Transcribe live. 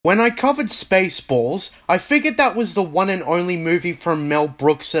When I covered Spaceballs, I figured that was the one and only movie from Mel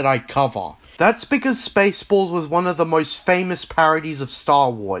Brooks that I'd cover. That's because Spaceballs was one of the most famous parodies of Star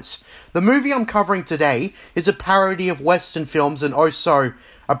Wars. The movie I'm covering today is a parody of Western films and also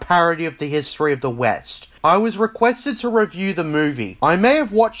a parody of the history of the West. I was requested to review the movie. I may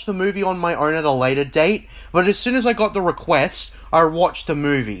have watched the movie on my own at a later date, but as soon as I got the request, I watched the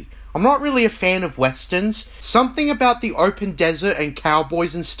movie. I'm not really a fan of westerns. Something about the open desert and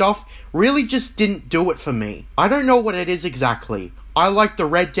cowboys and stuff really just didn't do it for me. I don't know what it is exactly. I like the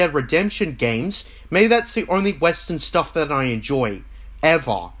Red Dead Redemption games. Maybe that's the only western stuff that I enjoy.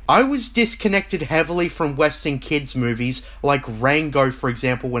 Ever. I was disconnected heavily from western kids movies like Rango, for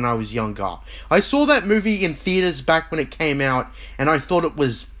example, when I was younger. I saw that movie in theaters back when it came out and I thought it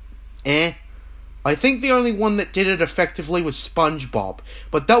was I think the only one that did it effectively was SpongeBob,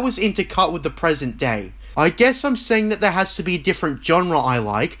 but that was intercut with the present day. I guess I'm saying that there has to be a different genre I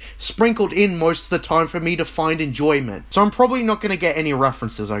like, sprinkled in most of the time for me to find enjoyment. So I'm probably not going to get any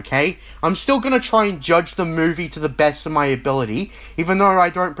references, okay? I'm still going to try and judge the movie to the best of my ability, even though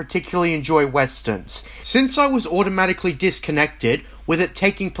I don't particularly enjoy westerns. Since I was automatically disconnected, with it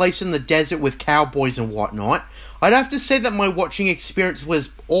taking place in the desert with cowboys and whatnot, I'd have to say that my watching experience was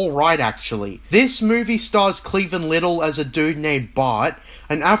alright actually. This movie stars Cleavon Little as a dude named Bart,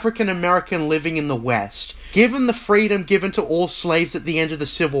 an African American living in the West. Given the freedom given to all slaves at the end of the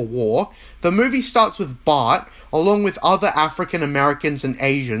Civil War, the movie starts with Bart, along with other African Americans and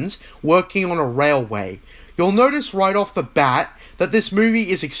Asians, working on a railway. You'll notice right off the bat that this movie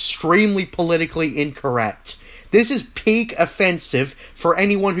is extremely politically incorrect. This is peak offensive for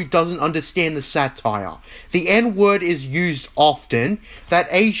anyone who doesn't understand the satire. The N-word is used often, that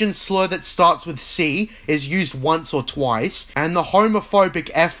Asian slur that starts with C is used once or twice, and the homophobic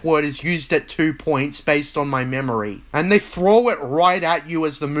F-word is used at 2 points based on my memory. And they throw it right at you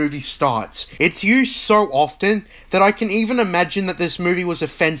as the movie starts. It's used so often that I can even imagine that this movie was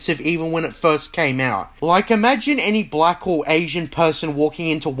offensive even when it first came out. Like, imagine any black or Asian person walking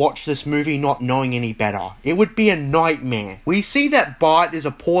in to watch this movie not knowing any better. It would be a nightmare. We see that Bart is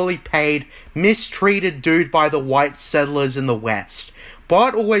a poorly paid, mistreated dude by the white settlers in the West.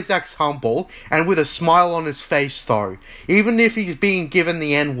 Bart always acts humble, and with a smile on his face though, even if he's being given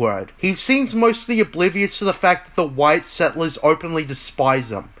the N-word. He seems mostly oblivious to the fact that the white settlers openly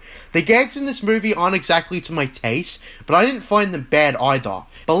despise him. The gags in this movie aren't exactly to my taste, but I didn't find them bad either.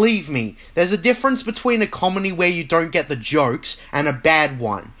 Believe me, there's a difference between a comedy where you don't get the jokes and a bad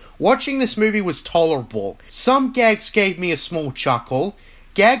one. Watching this movie was tolerable. Some gags gave me a small chuckle.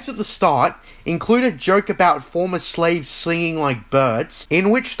 Gags at the start include a joke about former slaves singing like birds,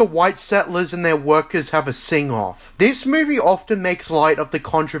 in which the white settlers and their workers have a sing-off. This movie often makes light of the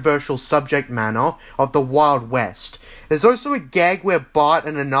controversial subject matter of the Wild West. There's also a gag where Bart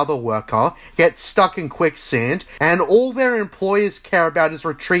and another worker get stuck in quicksand, and all their employers care about is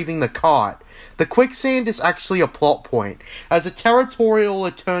retrieving the cart. The quicksand is actually a plot point, as a territorial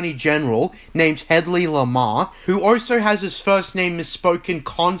attorney general named Hedley Lamar, who also has his first name misspoken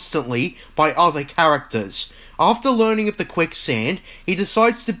constantly by other characters. After learning of the quicksand, he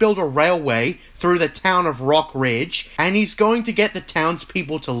decides to build a railway through the town of Rock Ridge, and he's going to get the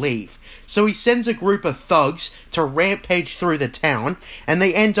townspeople to leave. So he sends a group of thugs to rampage through the town, and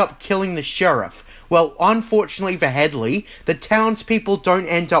they end up killing the sheriff. Well, unfortunately for Hedley, the townspeople don't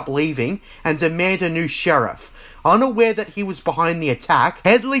end up leaving and demand a new sheriff. Unaware that he was behind the attack,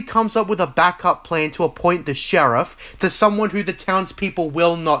 Hedley comes up with a backup plan to appoint the sheriff to someone who the townspeople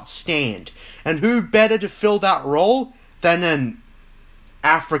will not stand. And who better to fill that role than an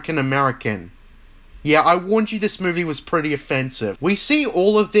African American? Yeah, I warned you this movie was pretty offensive. We see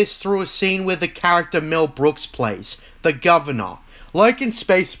all of this through a scene where the character Mel Brooks plays, the governor. Like in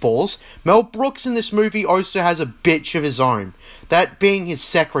Spaceballs, Mel Brooks in this movie also has a bitch of his own, that being his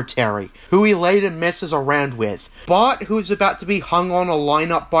secretary, who he later messes around with. Bart, who is about to be hung on a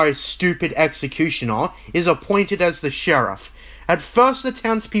lineup by a stupid executioner, is appointed as the sheriff. At first the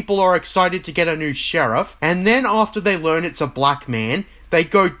townspeople are excited to get a new sheriff, and then after they learn it's a black man, they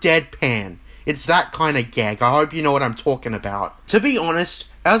go deadpan. It's that kind of gag. I hope you know what I'm talking about. To be honest,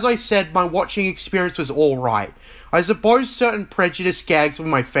 as I said, my watching experience was alright. I suppose certain prejudice gags were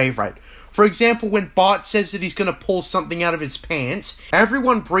my favourite. For example, when Bart says that he's going to pull something out of his pants,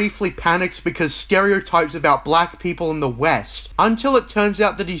 everyone briefly panics because stereotypes about black people in the West, until it turns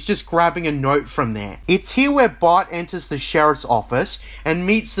out that he's just grabbing a note from there. It's here where Bart enters the sheriff's office and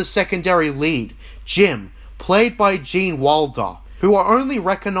meets the secondary lead, Jim, played by Gene Wilder, who are only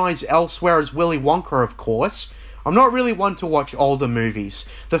recognised elsewhere as Willy Wonka, of course. I'm not really one to watch older movies.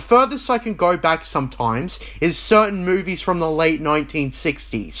 The furthest I can go back sometimes is certain movies from the late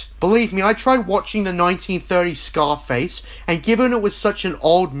 1960s. Believe me, I tried watching the 1930s Scarface, and given it was such an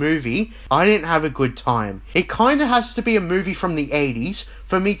old movie, I didn't have a good time. It kinda has to be a movie from the 80s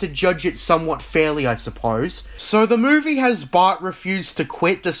for me to judge it somewhat fairly, I suppose. So the movie has Bart refuse to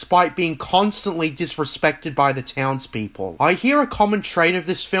quit despite being constantly disrespected by the townspeople. I hear a common trait of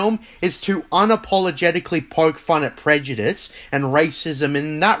this film is to unapologetically poke fun at prejudice and racism, and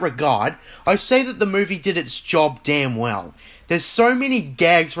in that regard, I say that the movie did its job damn well. There's so many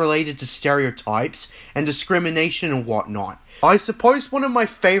gags related to stereotypes and discrimination and whatnot. I suppose one of my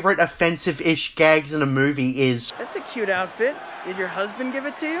favourite offensive-ish gags in a movie is, "That's a cute outfit. Did your husband give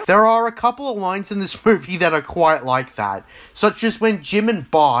it to you?" There are a couple of lines in this movie that are quite like that, such as when Jim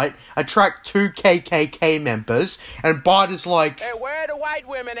and Bart attract two KKK members, and Bart is like, "Hey, where are the white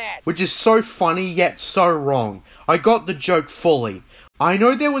women at?" Which is so funny yet so wrong. I got the joke fully. I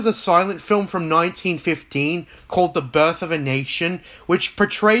know there was a silent film from 1915 called The Birth of a Nation, which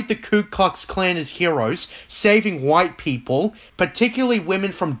portrayed the Ku Klux Klan as heroes, saving white people, particularly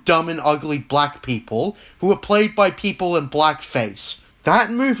women from dumb and ugly black people, who were played by people in blackface. That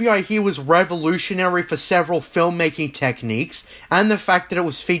movie, I hear, was revolutionary for several filmmaking techniques, and the fact that it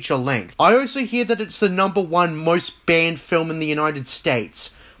was feature-length. I also hear that it's the #1 most banned film in the United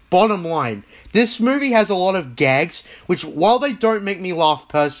States. Bottom line, this movie has a lot of gags, which, while they don't make me laugh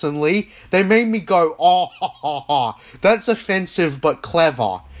personally, they made me go, oh, ha, ha, ha, that's offensive but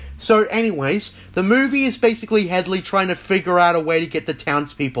clever. So anyways, the movie is basically Hedley trying to figure out a way to get the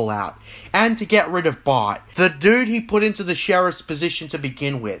townspeople out, and to get rid of Bart, the dude he put into the sheriff's position to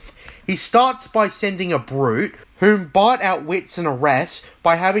begin with. He starts by sending a brute, whom Bart outwits and arrests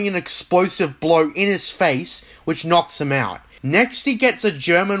by having an explosive blow in his face, which knocks him out. Next, he gets a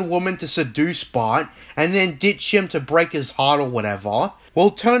German woman to seduce Bart, and then ditch him to break his heart or whatever. Well,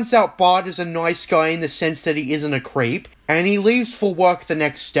 turns out Bart is a nice guy in the sense that he isn't a creep, and he leaves for work the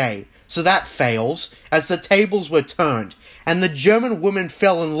next day. So that fails, as the tables were turned, and the German woman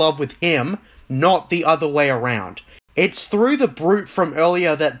fell in love with him, not the other way around. It's through the brute from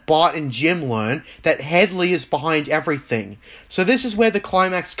earlier that Bart and Jim learn that Hedley is behind everything. So this is where the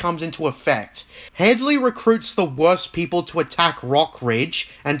climax comes into effect. Hedley recruits the worst people to attack Rock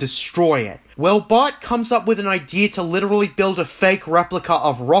Ridge and destroy it. Well, Bart comes up with an idea to literally build a fake replica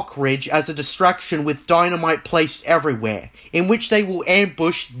of Rock Ridge as a distraction with dynamite placed everywhere, in which they will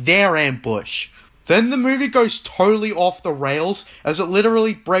ambush their ambush. Then the movie goes totally off the rails as it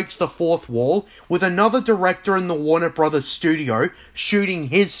literally breaks the fourth wall, with another director in the Warner Brothers studio shooting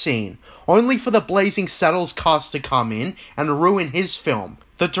his scene, only for the Blazing Saddles cast to come in and ruin his film.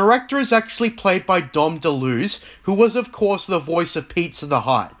 The director is actually played by Dom DeLuise, who was of course the voice of Pizza the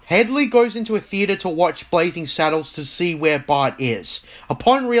Hut. Hedley goes into a theatre to watch Blazing Saddles to see where Bart is.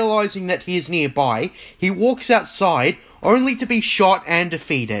 Upon realising that he is nearby, he walks outside, only to be shot and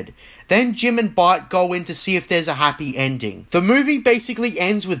defeated. Then Jim and Bart go in to see if there's a happy ending. The movie basically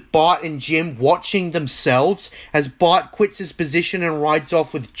ends with Bart and Jim watching themselves as Bart quits his position and rides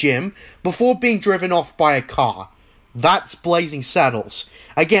off with Jim before being driven off by a car. That's Blazing Saddles.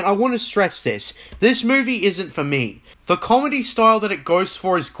 Again, I want to stress this. This movie isn't for me. The comedy style that it goes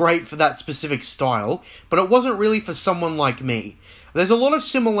for is great for that specific style, but it wasn't really for someone like me. There's a lot of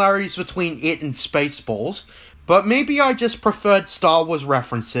similarities between it and Spaceballs, but maybe I just preferred Star Wars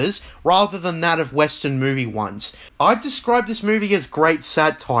references rather than that of Western movie ones. I'd describe this movie as great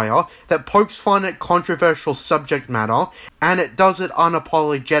satire that pokes fun at controversial subject matter, and it does it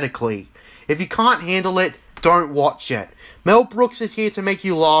unapologetically. If you can't handle it, don't watch it. Mel Brooks is here to make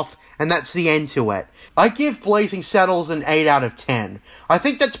you laugh, and that's the end to it. I give Blazing Saddles an 8 out of 10. I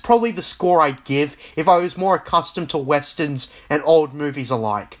think that's probably the score I'd give if I was more accustomed to westerns and old movies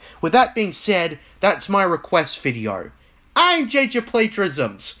alike. With that being said, that's my request video. I'm JJ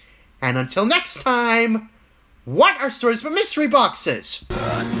Plagiarisms, and until next time, what are stories but mystery boxes?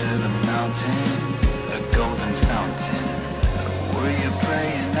 Under the mountain.